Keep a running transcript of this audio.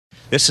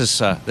This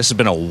has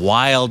been a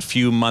wild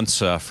few months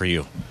for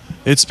you.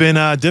 It's been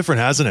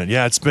different, hasn't it?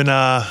 Yeah, it's been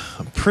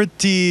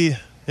pretty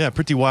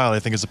wild, I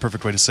think is the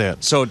perfect way to say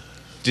it. So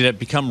did it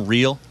become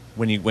real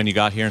when you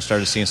got here and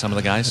started seeing some of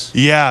the guys?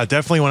 Yeah,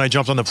 definitely when I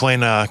jumped on the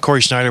plane, Corey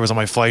Schneider was on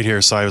my flight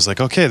here, so I was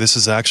like, okay, this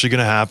is actually going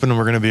to happen, and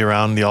we're going to be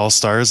around the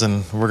All-Stars,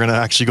 and we're going to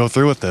actually go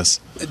through with this.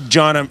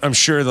 John, I'm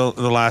sure the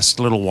last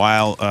little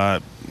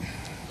while,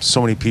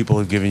 so many people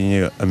have given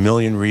you a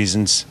million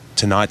reasons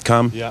to not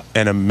come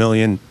and a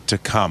million to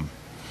come.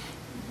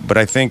 But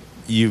I think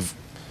you've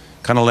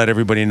kind of let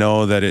everybody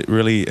know that it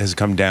really has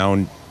come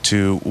down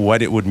to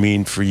what it would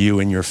mean for you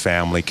and your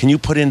family. Can you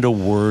put into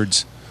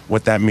words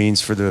what that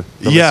means for the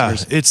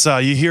listeners? It's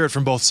you hear it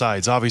from both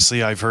sides.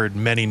 Obviously, I've heard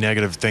many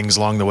negative things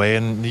along the way,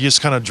 and you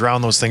just kind of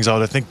drown those things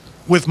out. I think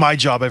with my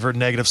job, I've heard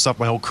negative stuff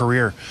my whole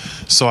career,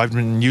 so I've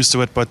been used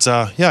to it. But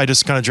I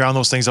just kind of drown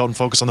those things out and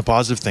focus on the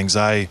positive things.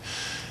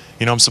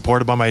 I'm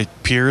supported by my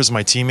peers,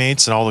 my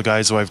teammates, and all the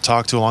guys who I've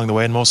talked to along the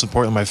way, and most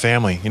importantly, my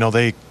family.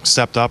 They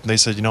stepped up and they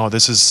said,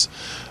 this is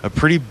a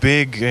pretty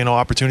big,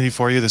 opportunity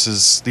for you. This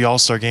is the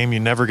All-Star game. You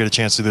never get a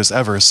chance to do this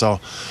ever. So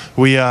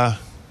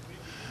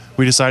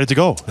we decided to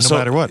go no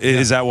matter what.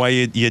 Is that why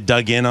you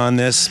dug in on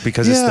this?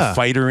 Because it's the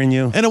fighter in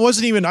you? And it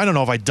wasn't even, I don't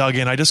know if I dug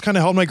in. I just kind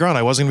of held my ground.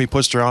 I wasn't going to be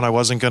pushed around. I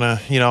wasn't going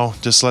to,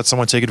 just let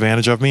someone take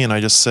advantage of me. And I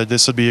just said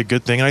this would be a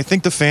good thing. And I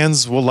think the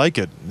fans will like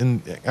it.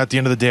 And at the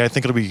end of the day, I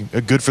think it'll be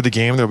good for the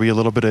game. There'll be a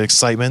little bit of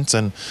excitement,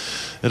 and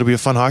it'll be a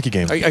fun hockey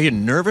game. Are you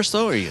nervous,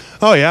 though?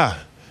 Oh, yeah.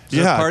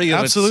 Part of you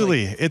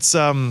absolutely. It's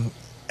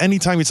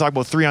anytime you talk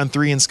about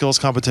 3-on-3 in skills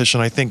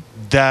competition, I think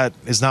that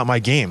is not my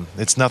game.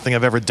 It's nothing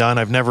I've ever done.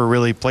 I've never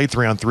really played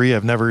 3-on-3.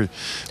 I've never.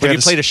 Have you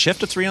played a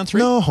shift of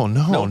 3-on-3?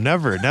 No,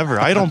 never.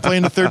 I don't play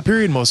in the third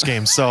period most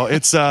games, so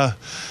it's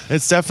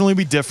definitely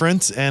be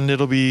different, and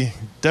it'll be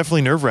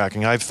definitely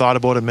nerve-wracking. I've thought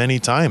about it many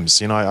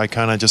times. I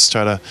kind of just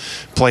try to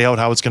play out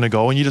how it's going to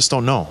go, and you just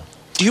don't know.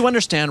 Do you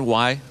understand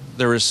why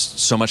there is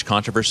so much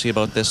controversy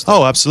about this,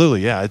 though? Oh,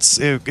 absolutely, yeah. It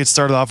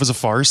started off as a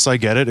farce. I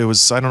get it. It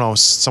was, I don't know,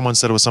 someone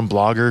said it was some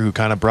blogger who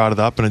kind of brought it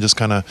up, and it just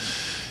kind of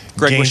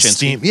gained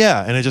steam.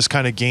 Yeah, and it just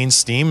kind of gained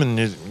steam, and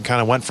it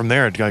kind of went from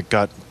there. It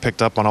got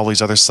picked up on all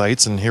these other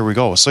sites, and here we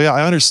go. So, yeah,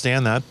 I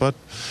understand that, but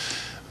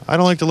I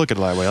don't like to look at it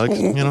that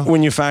way.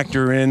 When you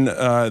factor in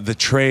the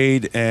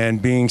trade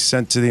and being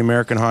sent to the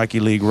American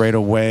Hockey League right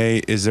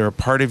away, is there a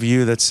part of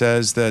you that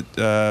says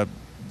that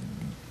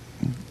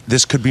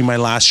this could be my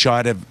last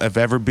shot of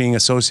ever being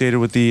associated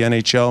with the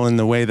NHL in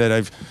the way that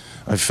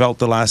I've felt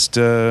the last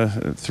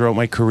throughout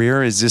my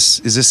career? Is this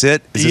it? Is this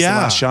the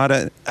last shot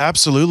at?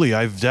 Absolutely.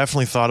 I've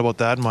definitely thought about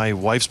that. My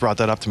wife's brought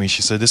that up to me.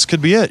 She said, this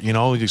could be it,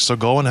 so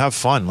go and have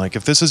fun. Like,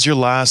 if this is your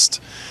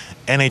last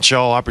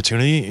NHL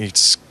opportunity,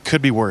 it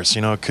could be worse.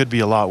 It could be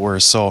a lot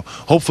worse. So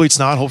hopefully it's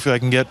not. Hopefully I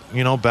can get,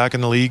 back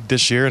in the league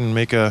this year and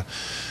make a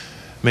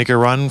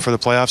run for the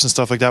playoffs and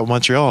stuff like that with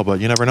Montreal,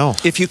 but you never know.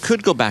 If you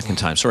could go back in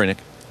time, sorry, Nick,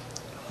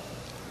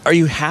 are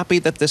you happy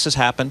that this has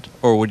happened,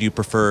 or would you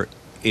prefer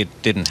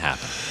it didn't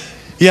happen?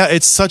 Yeah,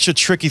 it's such a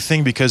tricky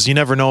thing because you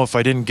never know. If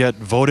I didn't get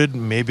voted,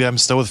 maybe I'm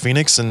still with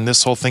Phoenix and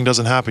this whole thing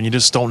doesn't happen. You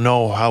just don't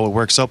know how it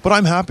works out. But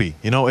I'm happy.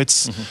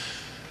 It's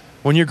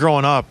when you're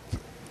growing up,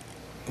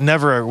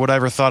 never would I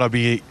ever thought I'd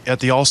be at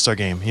the All-Star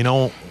game.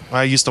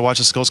 I used to watch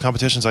the skills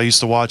competitions. I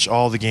used to watch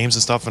all the games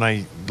and stuff, and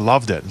I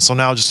loved it. And so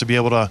now just to be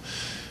able to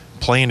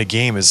play in a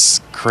game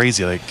is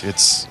crazy. Like,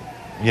 it's,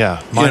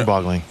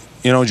 mind-boggling.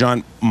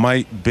 John,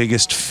 my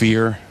biggest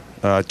fear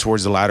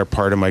towards the latter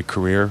part of my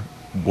career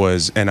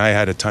was, and I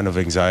had a ton of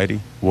anxiety,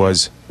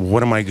 was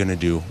what am I going to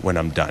do when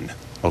I'm done?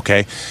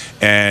 Okay?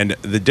 And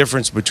the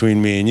difference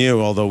between me and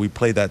you, although we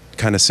played that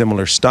kind of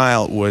similar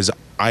style, was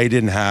I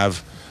didn't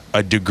have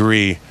a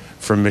degree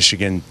from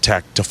Michigan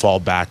Tech to fall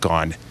back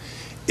on.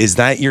 Is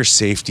that your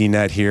safety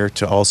net here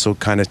to also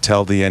kind of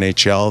tell the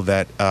NHL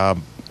that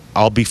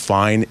I'll be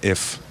fine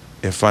if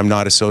I'm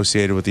not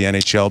associated with the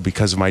NHL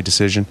because of my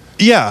decision?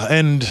 Yeah,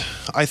 and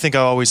I think I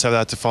always have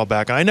that to fall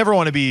back on. I never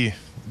want to be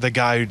the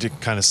guy to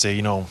kind of say,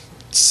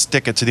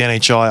 stick it to the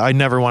NHL. I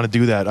never want to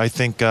do that. I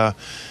think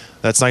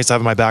that's nice to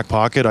have in my back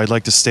pocket. I'd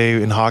like to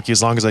stay in hockey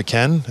as long as I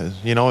can.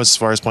 As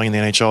far as playing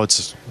in the NHL,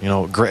 it's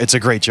it's a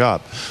great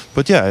job.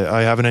 But yeah,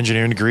 I have an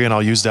engineering degree, and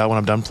I'll use that when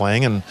I'm done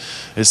playing. And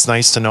it's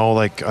nice to know,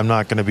 like, I'm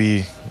not going to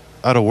be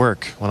out of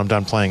work when I'm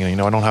done playing. And,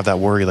 I don't have that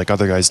worry like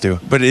other guys do.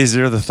 But is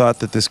there the thought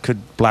that this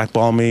could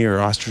blackball me or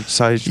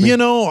ostracize me?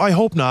 I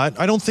hope not.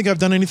 I don't think I've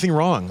done anything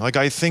wrong. Like,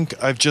 I think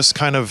I've just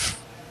kind of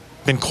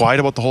been quiet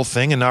about the whole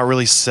thing and not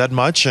really said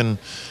much, and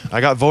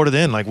I got voted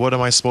in. Like, what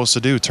am I supposed to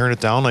do? Turn it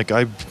down? Like,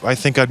 I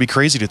think I'd be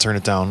crazy to turn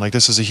it down. Like,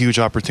 this is a huge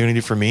opportunity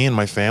for me and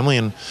my family,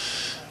 and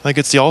like,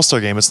 it's the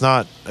All-Star game. It's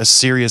not a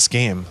serious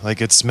game. Like,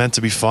 it's meant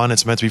to be fun.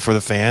 It's meant to be for the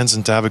fans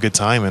and to have a good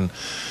time, and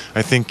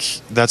I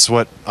think that's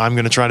what I'm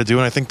going to try to do,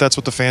 and I think that's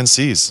what the fan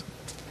sees.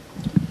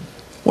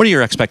 What are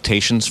your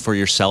expectations for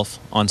yourself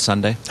on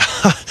Sunday?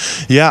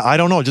 Yeah, I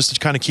don't know. Just to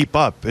kind of keep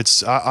up.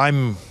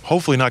 I'm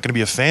hopefully not going to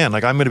be a fan.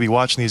 Like, I'm going to be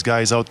watching these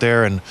guys out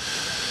there and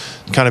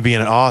kind of be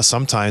in awe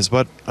sometimes,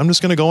 but I'm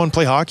just going to go and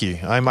play hockey.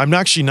 I'm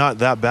actually not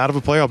that bad of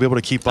a player. I'll be able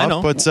to keep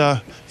up, but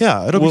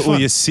yeah, it'll be fun. Will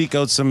you seek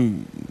out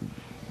some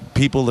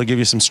people to give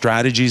you some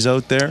strategies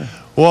out there?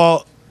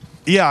 Well,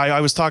 yeah,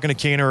 I was talking to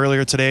Kane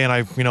earlier today, and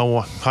I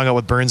hung out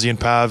with Burnsy and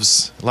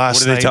Pavs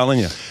last night. What are they telling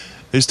you?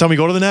 They just tell me,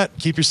 go to the net,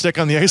 keep your stick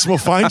on the ice, and we'll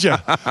find you.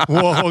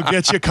 We'll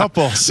get you a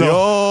couple. So, the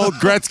old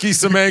Gretzky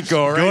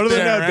Semenko, right? Go to the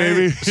there, net, right?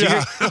 baby.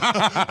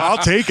 Yeah. I'll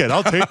take it.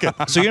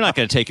 So you're not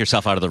going to take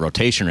yourself out of the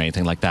rotation or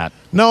anything like that?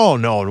 No.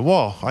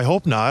 Well, I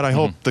hope not. I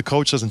hope the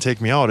coach doesn't take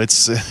me out.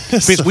 It's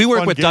because we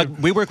work with game. Doug.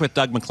 We work with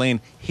Doug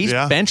McLean. He's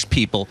benched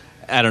people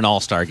at an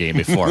All-Star game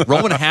before.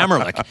 Roman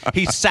Hammerlick,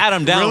 he sat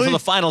him down for the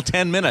final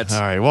 10 minutes.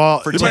 All right, well,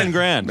 for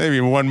 $10,000.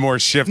 Maybe one more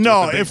shift.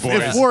 No, if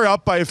we're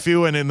up by a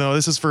few and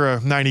this is for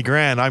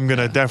 $90,000, I'm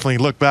gonna definitely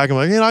look back and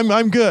be like,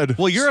 I'm good.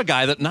 Well, you're a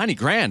guy that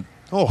 $90,000.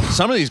 Oh,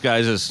 some of these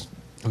guys is.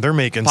 They're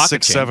making $6,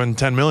 $7,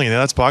 $10 million.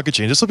 That's pocket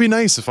change. This will be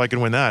nice if I can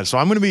win that. So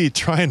I'm going to be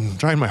trying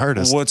my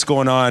hardest. What's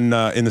going on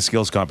in the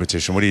skills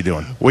competition? What are you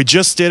doing? We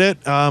just did it.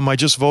 I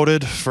just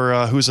voted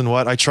for who's and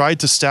what. I tried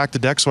to stack the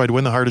deck so I'd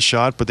win the hardest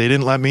shot, but they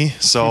didn't let me.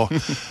 So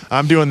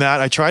I'm doing that.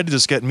 I tried to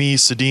just get me,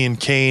 Sedin,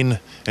 Kane,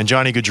 and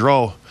Johnny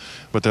Gaudreau.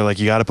 But they're like,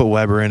 you got to put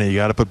Weber in it. You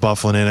got to put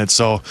Bufflin in it.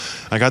 So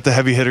I got the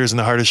heavy hitters in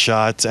the hardest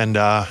shot. And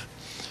I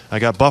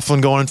got Bufflin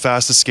going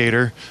fastest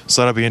skater.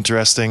 So that'll be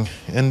interesting.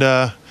 And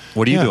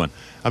what are you doing?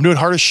 I'm doing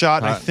hardest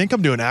shot, and I think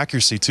I'm doing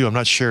accuracy, too. I'm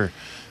not sure,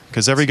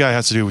 because every guy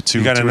has to do two.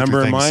 You got two a number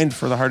in things. mind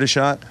for the hardest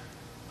shot?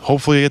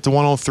 Hopefully I get to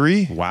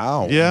 103.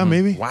 Wow. Yeah,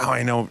 maybe. Wow,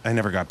 I know. I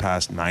never got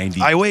past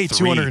 90. I weigh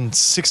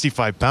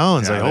 265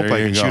 pounds. Yeah, I hope I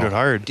can shoot it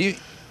hard.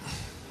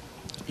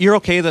 You're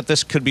okay that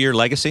this could be your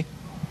legacy?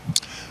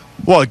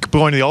 Well,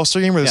 going to the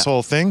All-Star game or this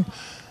whole thing?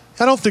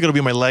 I don't think it'll be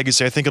my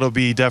legacy. I think it'll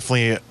be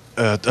definitely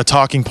a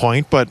talking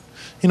point, but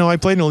I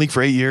played in the league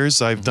for 8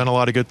 years. I've done a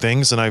lot of good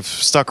things, and I've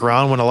stuck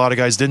around when a lot of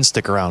guys didn't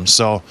stick around.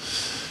 So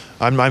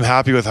I'm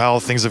happy with how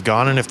things have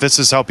gone. And if this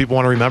is how people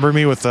want to remember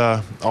me with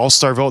the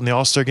All-Star vote in the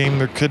All-Star game,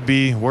 there could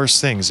be worse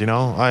things.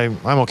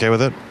 I'm okay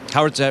with it.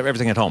 How's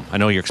everything at home? I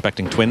know you're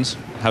expecting twins.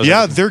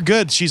 They're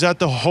good. She's at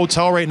the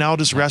hotel right now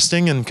just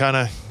resting and kind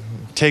of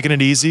taking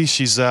it easy.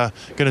 She's going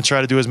to try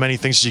to do as many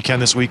things as she can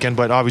this weekend,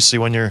 but obviously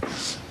when you're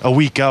a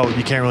week out,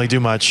 you can't really do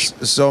much.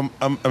 So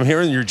I'm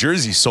hearing your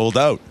jersey sold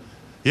out.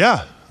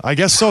 Yeah. I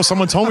guess so.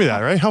 Someone told me that,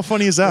 right? How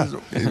funny is that?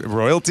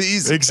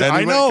 Royalties?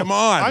 Exactly. I know. Come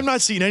on. I'm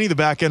not seeing any of the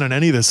back end on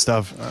any of this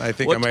stuff. I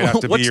think I might have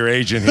to be your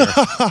agent here.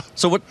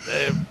 So what?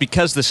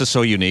 Because this is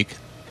so unique,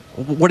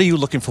 what are you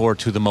looking forward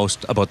to the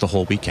most about the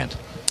whole weekend?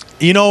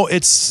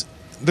 There's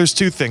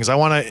two things. I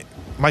want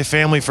my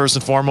family first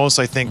and foremost.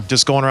 I think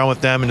just going around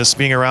with them and just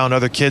being around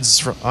other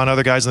kids, on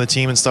other guys on the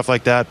team and stuff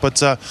like that. But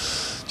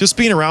just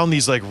being around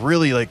these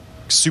really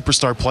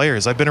superstar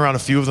players. I've been around a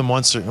few of them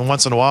once in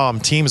a while on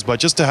teams,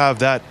 but just to have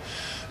that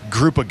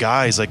group of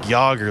guys like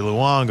Yager,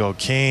 Luongo,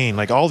 Kane,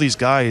 all these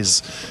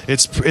guys,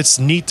 it's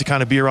neat to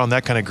kind of be around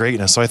that kind of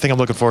greatness. So I think I'm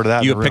looking forward to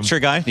that. You a picture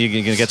guy?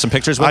 You gonna get some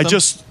pictures with them? I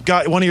just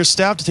got one of your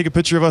staff to take a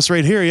picture of us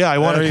right here. Yeah, I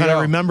want to kind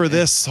of remember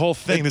this whole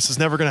thing. This is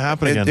never going to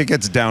happen again. It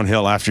gets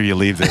downhill after you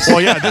leave this. Well,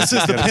 yeah, this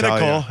is the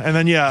pinnacle, and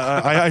then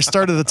I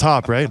start at the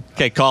top, right?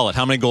 Okay, call it.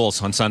 How many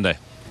goals on Sunday?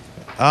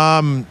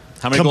 How many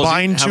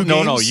combined goals? 2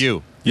 games? No,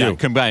 you. Yeah,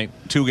 combined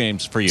 2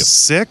 games for you.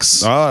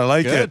 6. Oh, I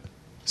like it.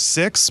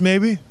 6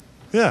 maybe.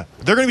 Yeah,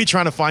 they're going to be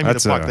trying to find me the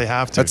puck. They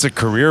have to. That's a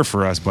career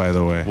for us, by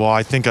the way. Well,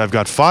 I think I've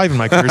got 5 in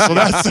my career, so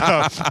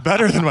that's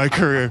better than my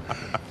career.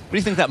 What do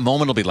you think that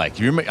moment will be like?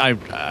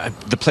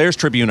 The Players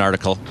Tribune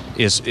article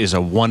is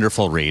a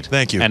wonderful read.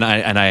 Thank you. And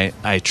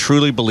I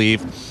truly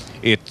believe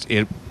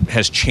it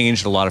has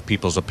changed a lot of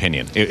people's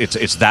opinion.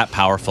 It's that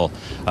powerful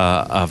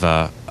of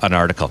an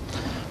article.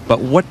 But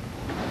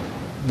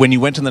when you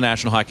went to the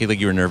National Hockey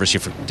League, you were nervous. You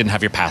didn't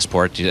have your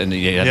passport, and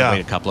you had to wait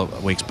a couple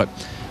of weeks. But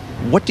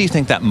what do you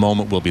think that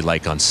moment will be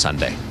like on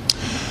Sunday?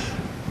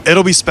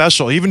 It'll be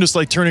special. Even just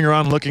turning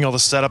around and looking at all the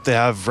setup they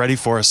have ready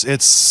for us.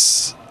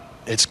 It's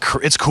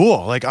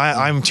cool.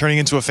 I'm turning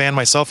into a fan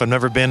myself. I've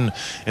never been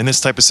in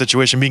this type of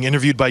situation, being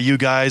interviewed by you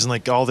guys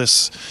and all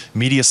this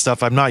media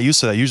stuff. I'm not used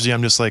to that. Usually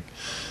I'm just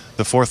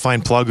the fourth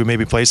line plug who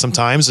maybe plays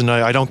sometimes, and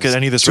I don't get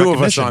any of this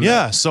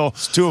recognition. So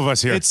it's 2 of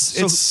us here.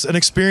 It's an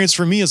experience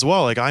for me as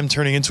well. I'm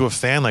turning into a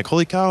fan.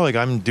 Holy cow!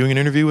 I'm doing an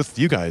interview with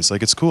you guys.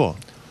 It's cool.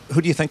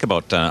 Who do you think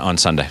about on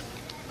Sunday?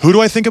 Who do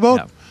I think about?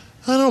 Yeah.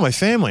 I don't know. My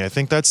family. I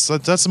think that's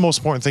the most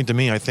important thing to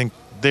me. I think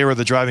they were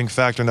the driving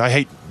factor, and I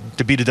hate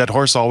to beat a dead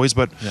horse always,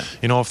 but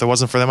if there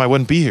wasn't for them, I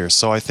wouldn't be here.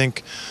 So I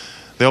think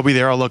they'll be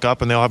there. I'll look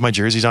up and they'll have my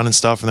jerseys on and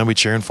stuff, and they'll be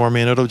cheering for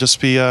me, and it'll just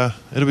be a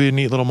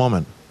neat little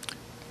moment.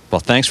 Well,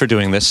 thanks for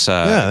doing this.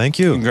 Thank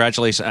you.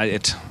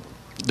 Congratulations.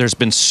 There's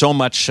been so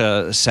much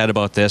said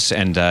about this,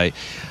 and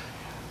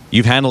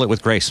you've handled it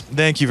with grace.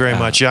 Thank you very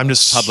much. Yeah, I'm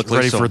just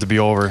ready for it to be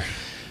over.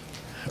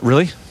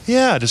 Really?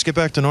 Yeah, just get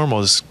back to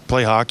normal. Just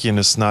play hockey and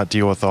just not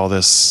deal with all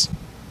this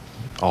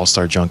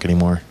all-star junk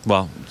anymore.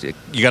 Well,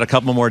 you got a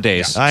couple more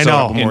days. I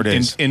know.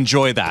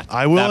 Enjoy that.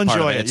 I will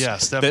enjoy it.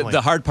 Yes, definitely.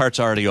 The hard part's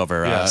already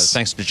over. Yes.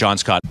 Thanks to John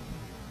Scott.